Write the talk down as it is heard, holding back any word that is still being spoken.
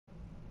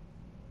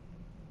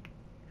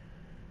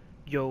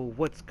Yo,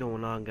 what's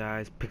going on,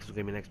 guys? Pixel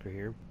Gaming Expert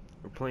here.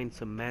 We're playing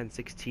some Madden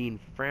 16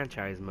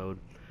 franchise mode.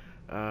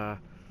 Uh,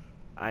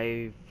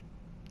 I've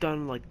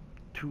done like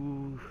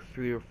two,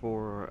 three, or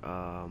four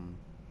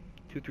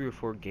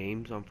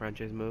games on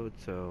franchise mode,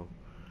 so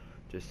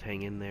just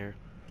hang in there.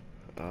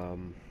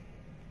 And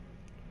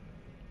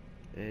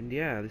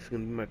yeah, this is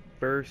gonna be my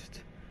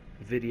first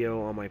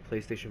video on my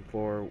PlayStation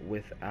 4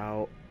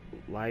 without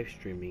live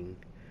streaming,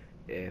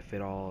 if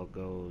it all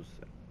goes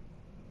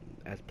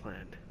as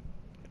planned.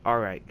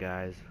 Alright,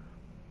 guys.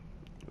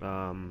 We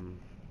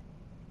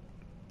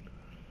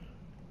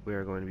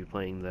are going to be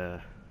playing the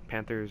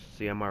Panthers.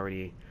 See, I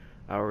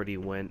already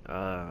went,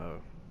 yeah,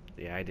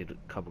 I did a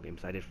couple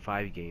games. I did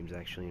 5 games,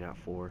 actually, not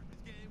 4.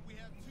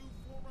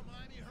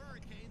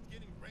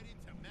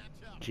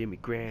 Jimmy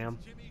Graham.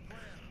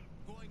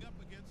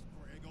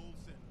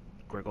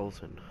 Greg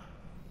Olsen.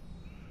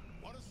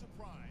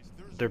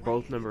 They're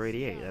both number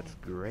 88. That's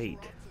great.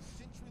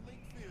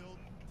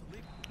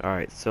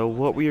 Alright, so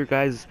what were your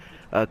guys...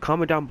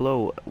 comment down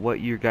below what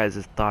your guys'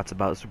 thoughts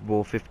about Super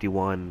Bowl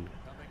 51,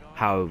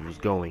 how it was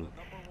going,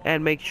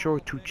 and make sure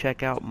to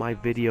check out my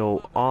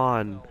video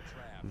on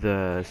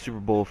the Super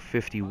Bowl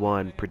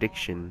 51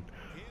 prediction,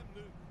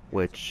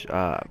 which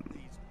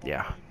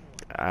yeah,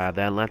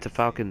 the Atlanta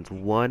Falcons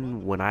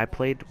won when I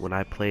did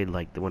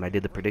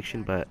the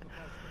prediction, but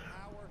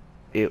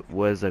it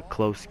was a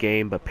close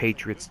game, but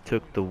Patriots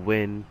took the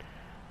win,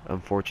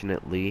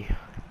 unfortunately.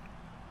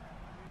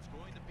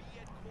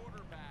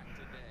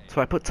 So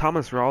I put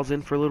Thomas Rawls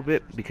in for a little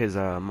bit because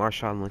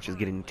Marshawn Lynch is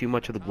getting too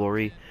much of the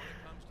glory.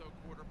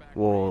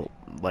 Well,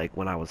 like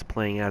when I was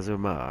playing as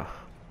him,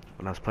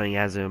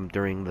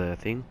 during the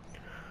thing,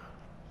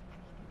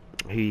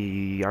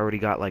 he already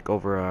got like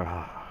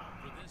over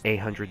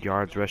 800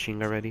 yards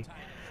rushing already,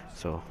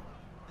 so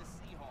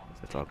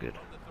that's all good.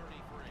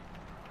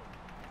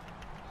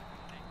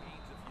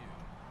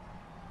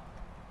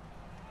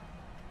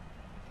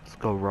 Let's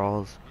go,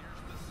 Rawls.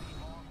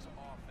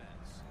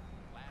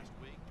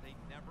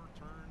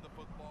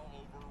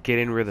 Get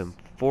in rhythm.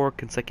 4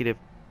 consecutive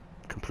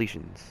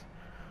completions.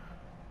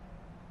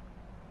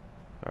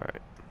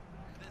 Alright.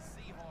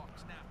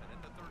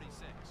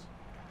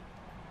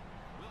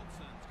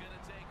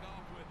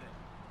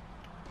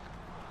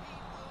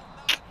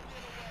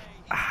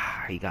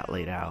 Ah, he got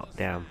laid out.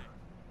 Damn.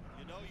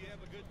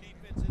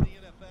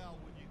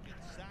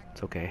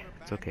 It's okay.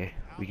 It's okay.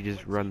 We can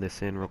just run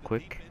this in real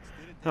quick.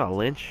 Oh,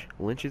 Lynch.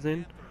 Lynch is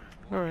in.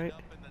 Alright.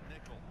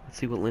 Let's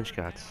see what Lynch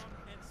got.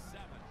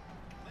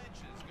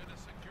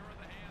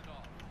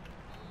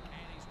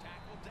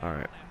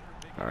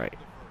 Alright.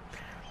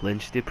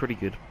 Lynch did pretty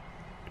good.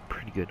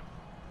 Pretty good.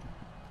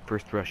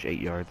 First rush, 8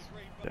 yards.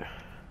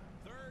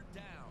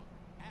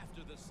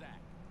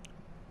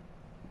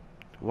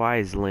 Why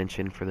is Lynch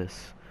in for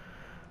this?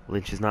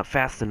 Lynch is not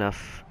fast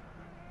enough.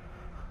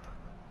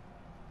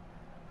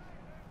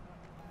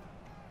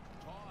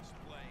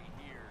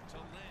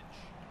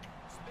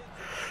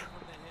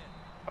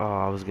 Oh,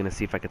 I was gonna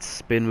see if I could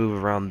spin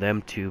move around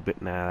them two,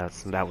 but nah,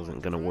 that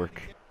wasn't gonna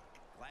work.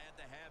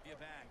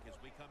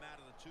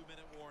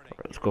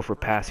 Alright, let's go for a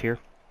pass here.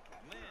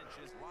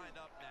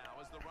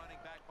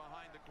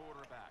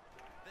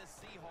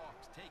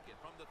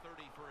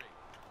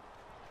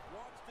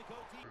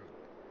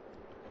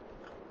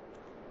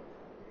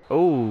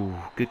 Oh,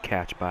 good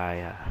catch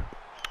by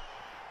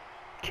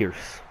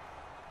Kearse.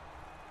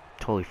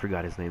 Totally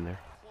forgot his name there.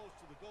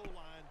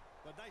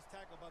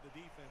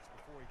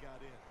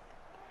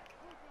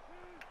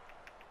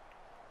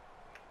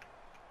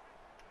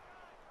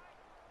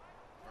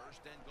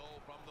 First and goal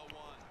from the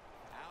 1.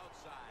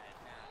 Outside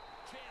now.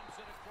 Jams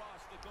it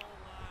across the goal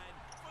line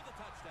for the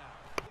touchdown.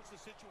 It's the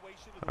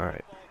situation of the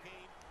football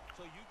game,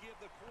 so you give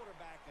the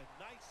quarterback a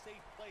nice safe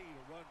play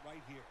to run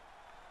right here.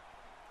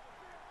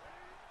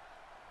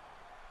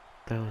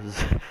 That was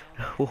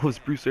what was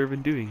Bruce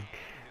Irvin doing?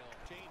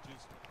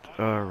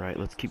 Alright,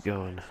 let's keep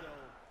going.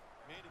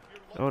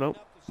 Oh no,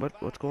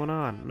 what's going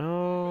on?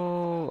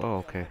 No.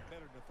 Oh, okay.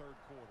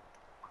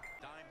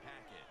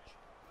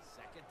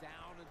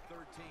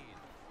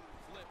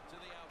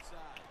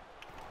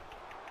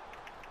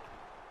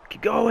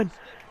 Keep going.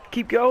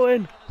 Keep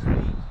going.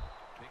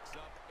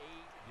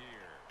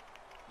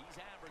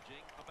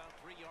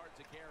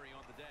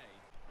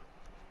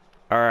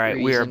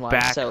 Alright, we are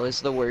back. So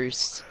is the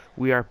worst.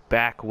 We are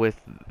back with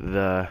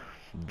the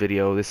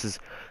video. This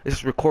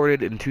is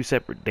recorded in 2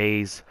 separate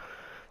days.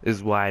 This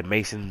is why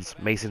Mason's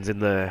in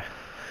the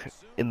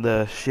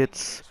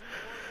shits.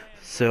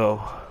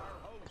 So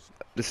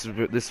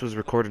this was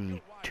recorded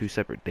in 2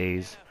 separate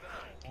days,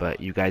 but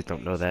you guys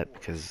don't know that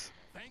because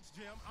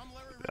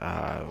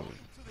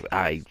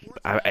I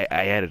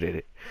edited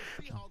it.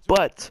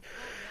 But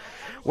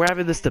we're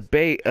having this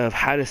debate of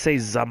how to say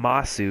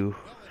Zamasu.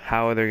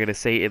 How are they gonna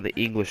say it in the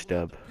English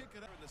dub?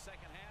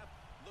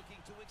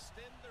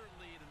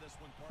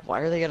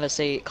 Why are they gonna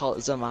call it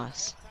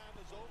Zamas?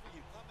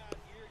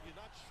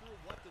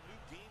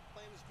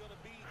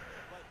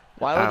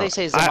 Why would they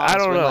say Zamas I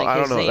don't know. when like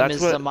his name That's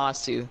is what,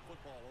 Zamasu?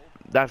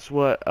 That's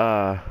what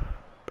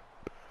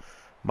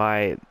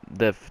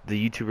The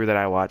YouTuber that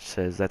I watch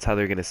says that's how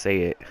they're gonna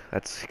say it.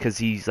 That's because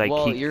he's like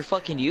Well, he. your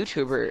fucking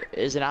YouTuber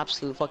is an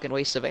absolute fucking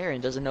waste of air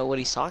and doesn't know what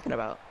he's talking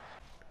about.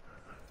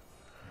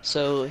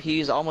 So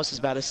he's almost as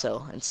bad as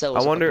Cell, and Cell I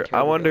was a fucking wonder. I terrible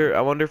villain. wonder.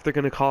 I wonder if they're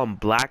gonna call him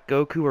Black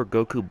Goku or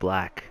Goku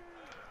Black.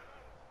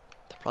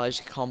 They probably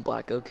should call him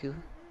Black Goku.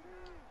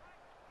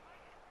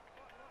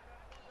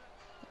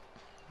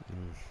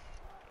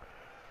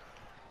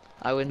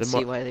 I wouldn't The see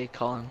more, why they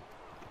call him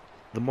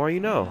the more you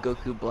know.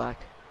 Goku Black.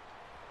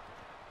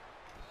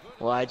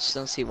 Well, I just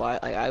don't see why.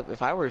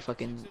 If I were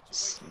fucking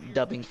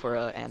dubbing for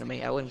a anime,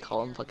 I wouldn't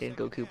call him fucking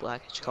Goku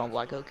Black. I should call him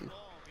Black Goku.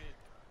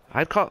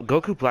 I'd call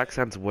Goku Black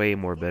sounds way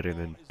more better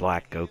than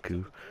Black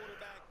Goku.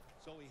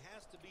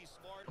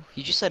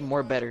 You just said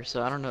more better,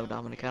 so I don't know,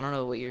 Dominic. I don't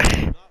know what you're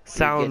getting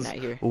Sounds at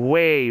here.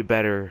 way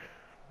better.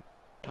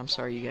 I'm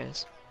sorry, you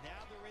guys.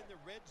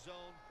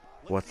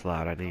 What's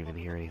loud? I didn't even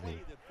hear anything.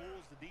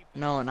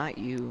 No, not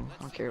you.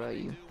 I don't care about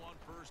you.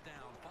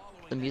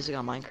 The music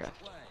on Minecraft.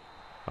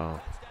 Oh.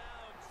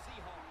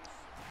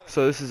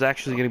 So this is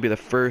actually going to be the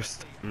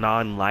first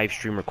non-live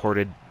stream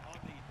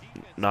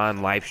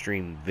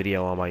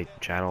video on my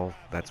channel.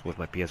 That's with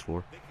my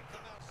PS4.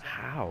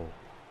 How?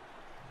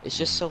 It's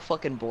just so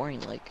fucking boring.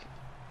 Like,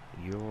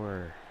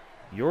 You're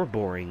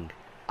boring.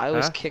 I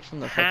was Huh? kicked from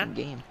the Huh? fucking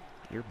game.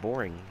 You're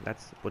boring.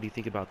 What do you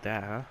think about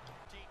that, huh?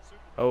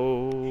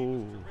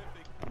 Oh.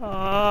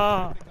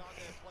 Ah.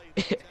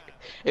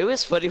 It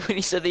was funny when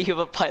he said that you have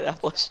a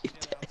pineapple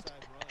shaped head.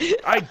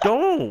 I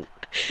don't.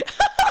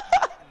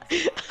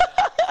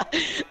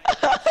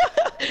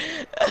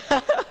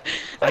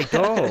 I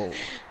don't.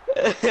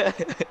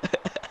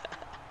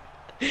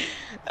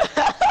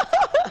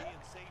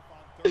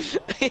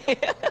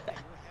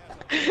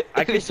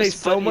 I can was say just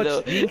so funny, much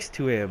though. things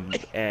to him,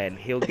 and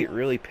he'll get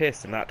really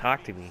pissed and not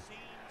talk to me.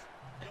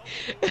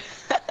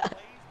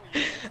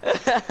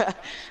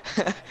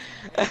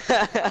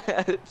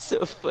 It's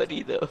so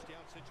funny though.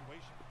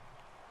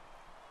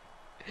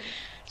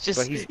 But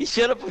Just you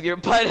shut up with your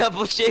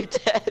pineapple shaped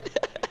head.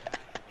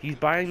 he's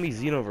buying me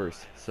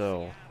Xenoverse,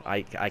 so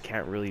I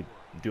can't really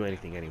do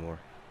anything anymore.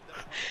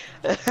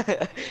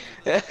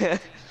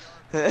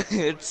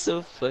 It's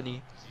so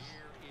funny.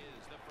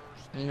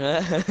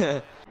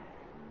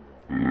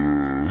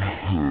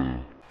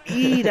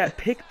 Eee, that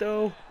pick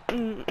though. I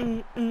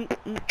don't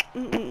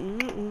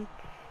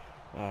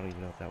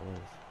even know what that was,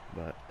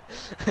 but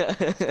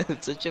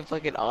It's such a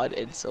fucking odd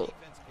insult.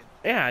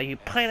 yeah, you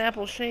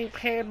pineapple shaped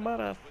head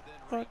motherfucker.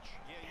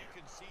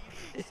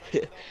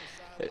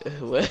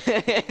 What?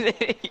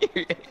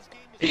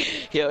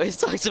 He always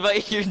talks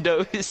about your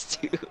nose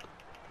too.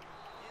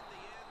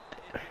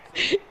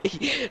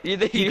 You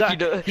know, He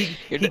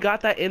you're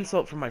got that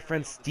insult from my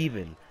friend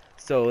Steven,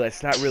 so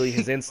that's not really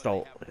his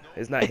insult.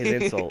 It's not his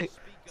insult.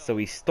 So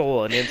he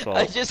stole an I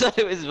insult. just thought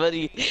it was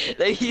funny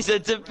that he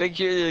sent a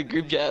picture in the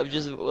group chat of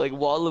just like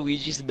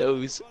Waluigi's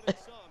nose.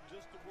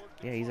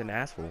 Yeah, he's an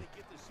asshole.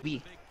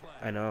 We.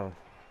 I know.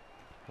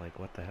 Like,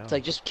 what the hell? It's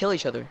like just kill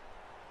each other.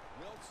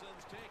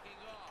 Wilson's taking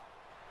off.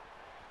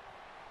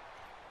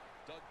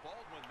 Doug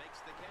Baldwin makes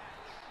the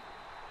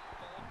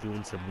catch.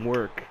 Doing some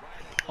work.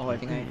 Oh, I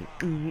think I.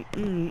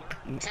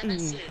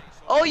 Tamasu.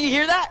 Oh, you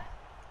hear that?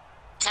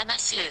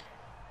 Tamasu.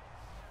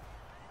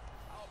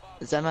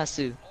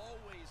 Zamasu.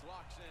 Always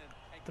locks in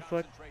and The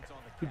fuck? concentrates on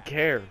the Who catch.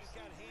 cares?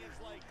 Got hands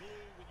like glue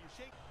when you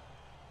shake.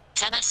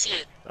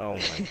 Tamasu. Oh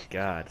my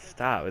god,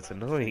 stop. It's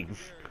annoying.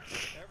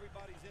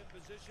 Everybody's in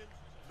position.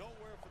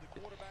 Nowhere for the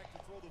quarterback to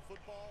throw the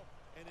football,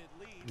 and it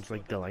leads. It's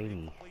like with an Delaney.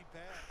 incomplete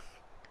pass.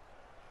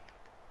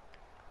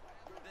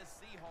 The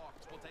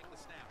Seahawks will take the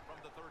snap from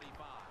the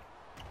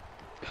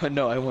 35.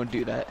 No, I won't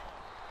do that.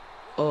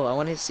 Oh, I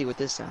wanted to see what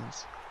this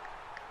sounds.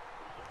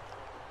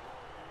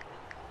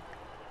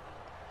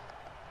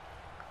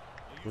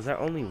 Was that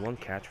only one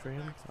catch for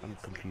him? I'm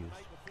confused.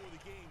 Right before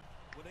the game,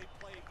 when they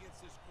play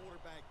against this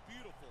quarterback,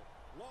 beautiful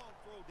long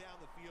throw down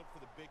the field for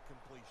the big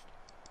completion.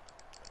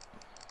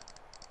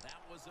 That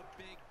was a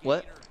big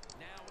What? gainer.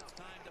 Now it's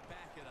time to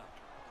back it up.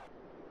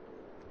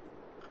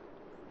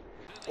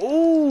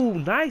 Oh,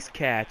 nice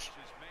catch. Is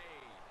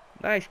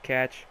made. Nice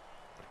catch.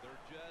 They're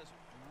just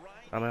right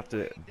I'm gonna have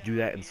to do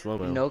that in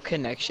slow-mo. No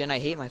connection. I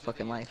hate my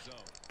fucking life.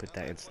 Put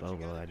that in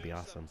slow-mo. That'd be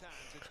awesome.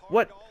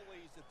 What?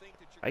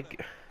 I.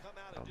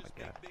 Oh my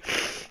god.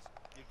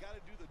 You got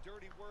to do the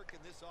dirty work, and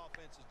this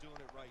offense is doing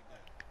it right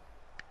now.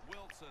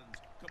 Wilson's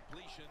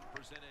completion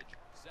percentage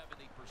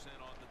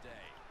 70% on the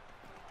day.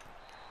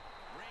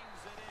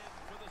 Rings it in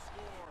for the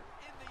score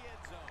in the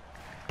end zone.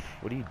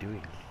 What are you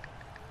doing?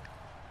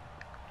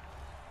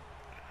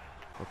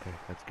 Okay,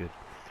 that's good.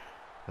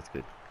 That's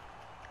good.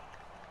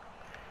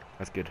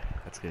 That's good.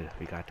 That's good.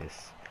 We got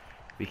this.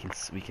 We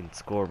can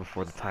score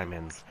before the time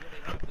ends.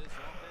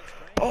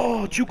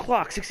 Oh, juke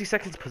clock. 60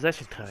 seconds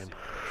possession time.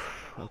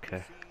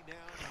 Okay.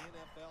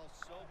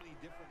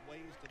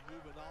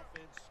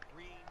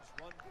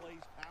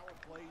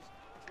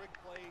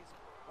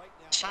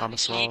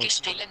 Thomas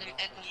Walsh.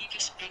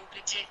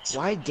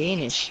 Why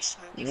Danish?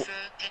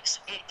 That's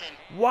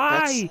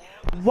Why?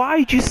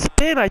 Why'd you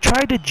spin? I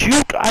tried to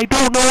juke. I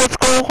don't know what's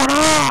going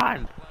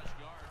on.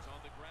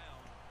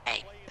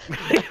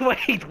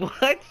 Wait,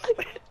 what?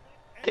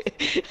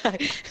 I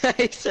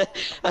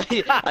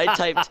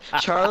typed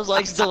Charles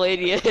likes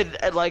Delaney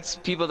and likes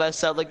people that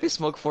sound like they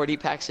smoke 40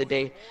 packs a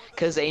day.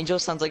 Cause Angel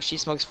sounds like she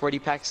smokes 40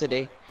 packs a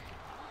day.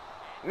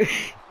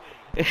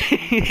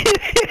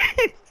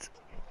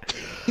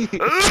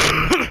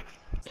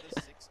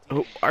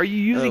 Oh, are you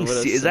using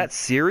what a Is that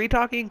sim. Siri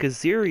talking? Cause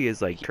Siri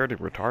is like turning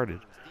retarded.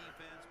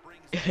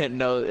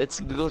 No, it's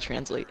Google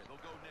Translate.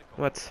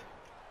 What?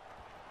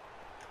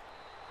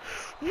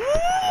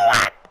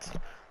 What?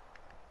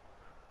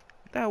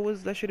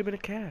 That should have been a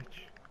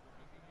catch.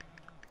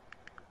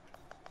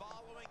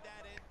 Following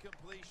that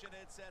incompletion,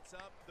 it sets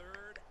up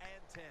 3rd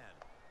and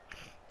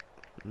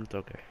 10. It's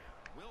okay.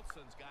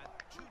 Wilson's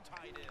got 2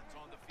 tight ends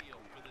on the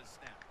field for this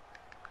snap.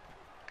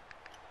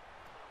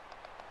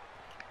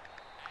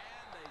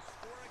 And they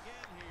score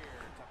again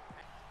here.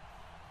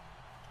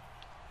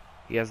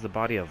 He has the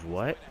body of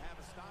what?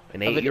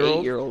 An Of an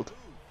 8-year-old? 8-year-old.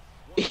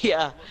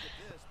 Yeah.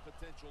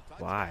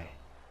 Why?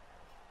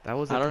 That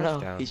was a I don't know.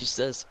 touchdown. He just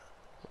says.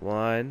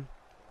 1,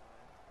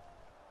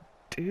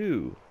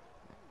 2.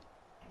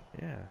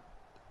 Yeah.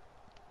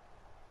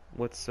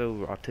 What's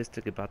so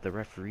autistic about the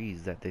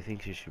referees that they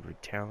think she should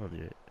challenge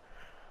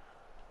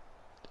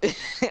it?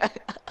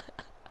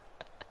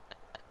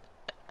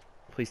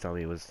 Please tell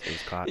me it was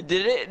caught.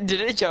 Did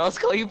it Charles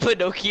call you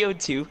Pinocchio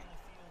too?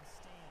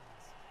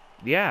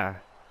 Yeah.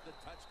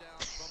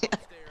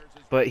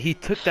 But he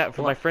took that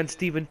from my friend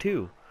Steven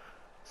too.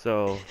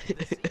 So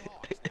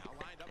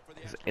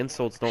his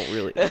insults don't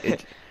really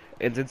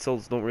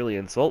insults don't really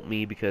insult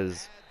me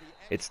because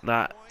it's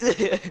not.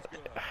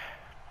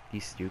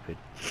 He's stupid.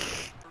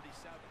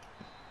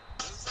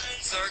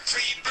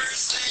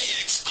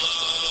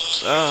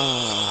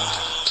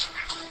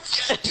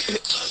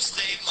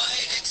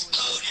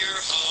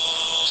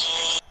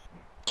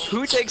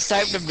 Who takes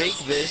time to make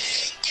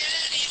this?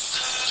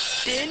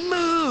 It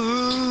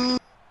moves.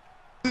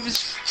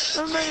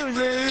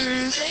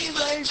 Things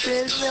like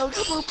this, they'll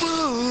go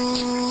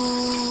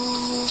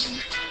boom.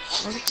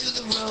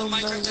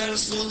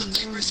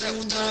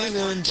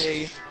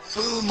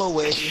 Boom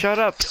away. Shut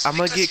up! I'm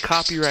gonna get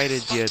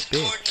copyrighted, you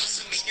bitch.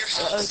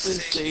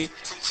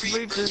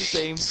 The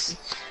same.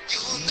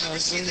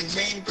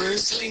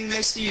 Neighbors sitting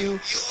next to you.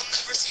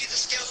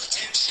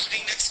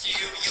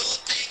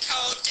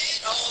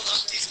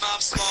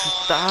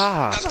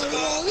 Stop!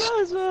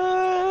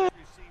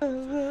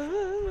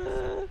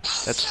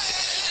 That's.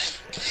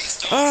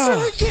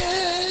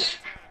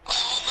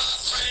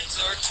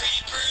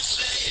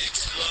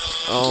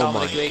 Oh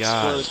my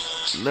god.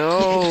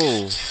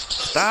 No!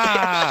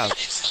 Stop!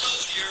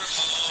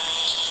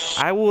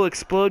 I will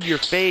explode your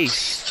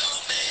face.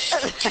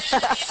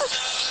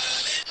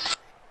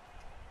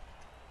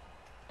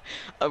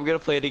 I'm gonna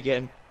play it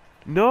again.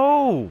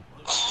 No!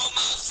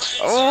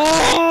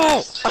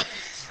 Oh!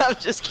 I'm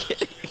just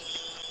kidding.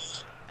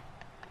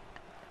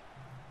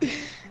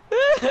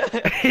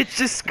 It's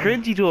just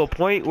cringy to a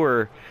point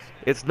where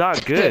it's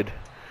not good.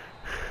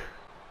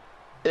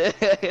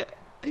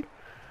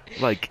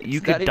 Like, you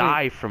It's not could even-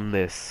 die from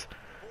this.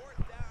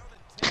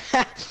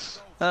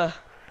 Oh,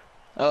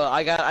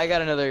 I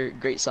got another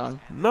great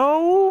song.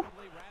 No!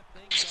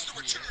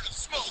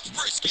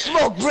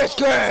 Smoke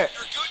brisket!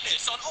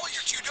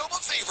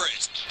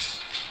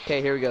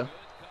 Okay, here we go.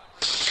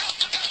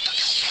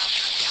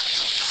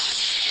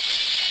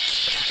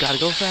 Gotta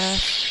go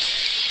fast.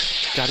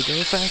 Gotta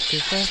go faster,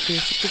 faster,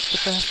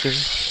 faster.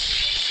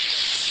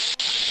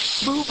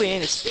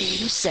 Moving at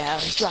speed and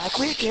sounds like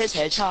quick as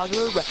hedgehog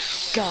around.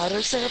 Got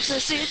ourselves a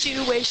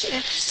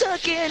situation,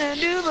 stuck in a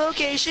new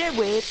location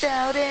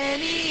without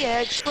any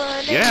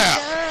explanation.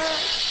 Yeah.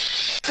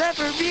 Time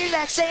for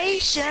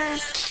relaxation.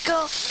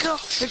 Go, go,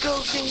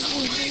 go,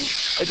 baby.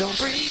 Don't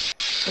breathe.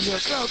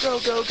 Go, go,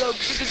 go, go, go,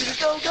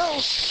 go,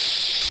 go.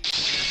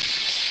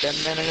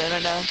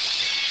 Da-na-na-na-na-na.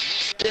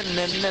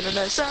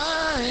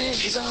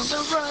 Sonic is on the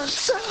run.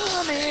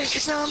 Sonic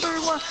is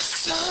 #1.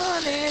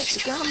 Sonic is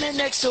coming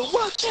next, so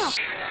watch out.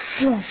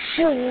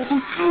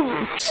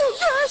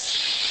 Fast,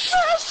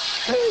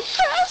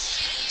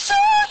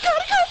 Sonic,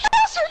 gotta go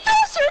faster,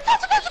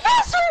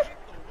 faster.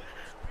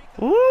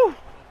 Woo!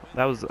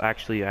 That was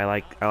actually I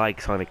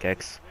like Sonic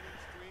X.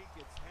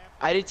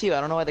 I did too. I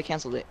don't know why they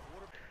canceled it.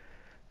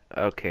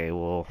 Okay,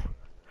 well,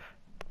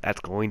 that's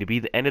going to be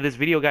the end of this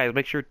video, guys.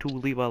 Make sure to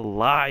leave a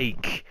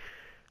like.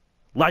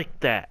 Like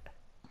that.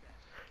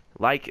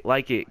 Like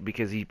it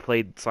because he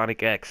played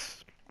Sonic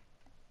X.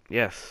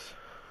 Yes.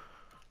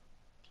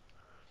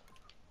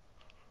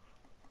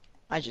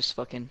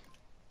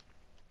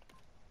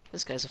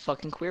 This guy's a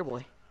fucking queer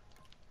boy.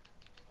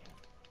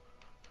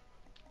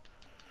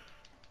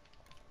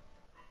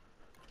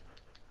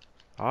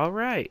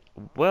 Alright.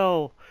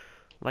 Well,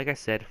 like I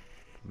said,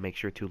 make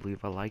sure to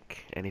leave a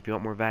like. And if you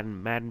want more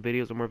Madden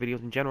videos or more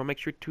videos in general, make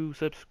sure to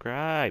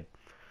subscribe.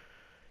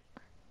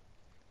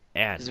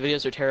 His And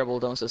videos are terrible.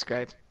 Don't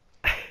subscribe.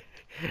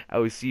 I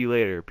will see you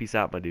later. Peace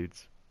out, my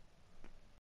dudes.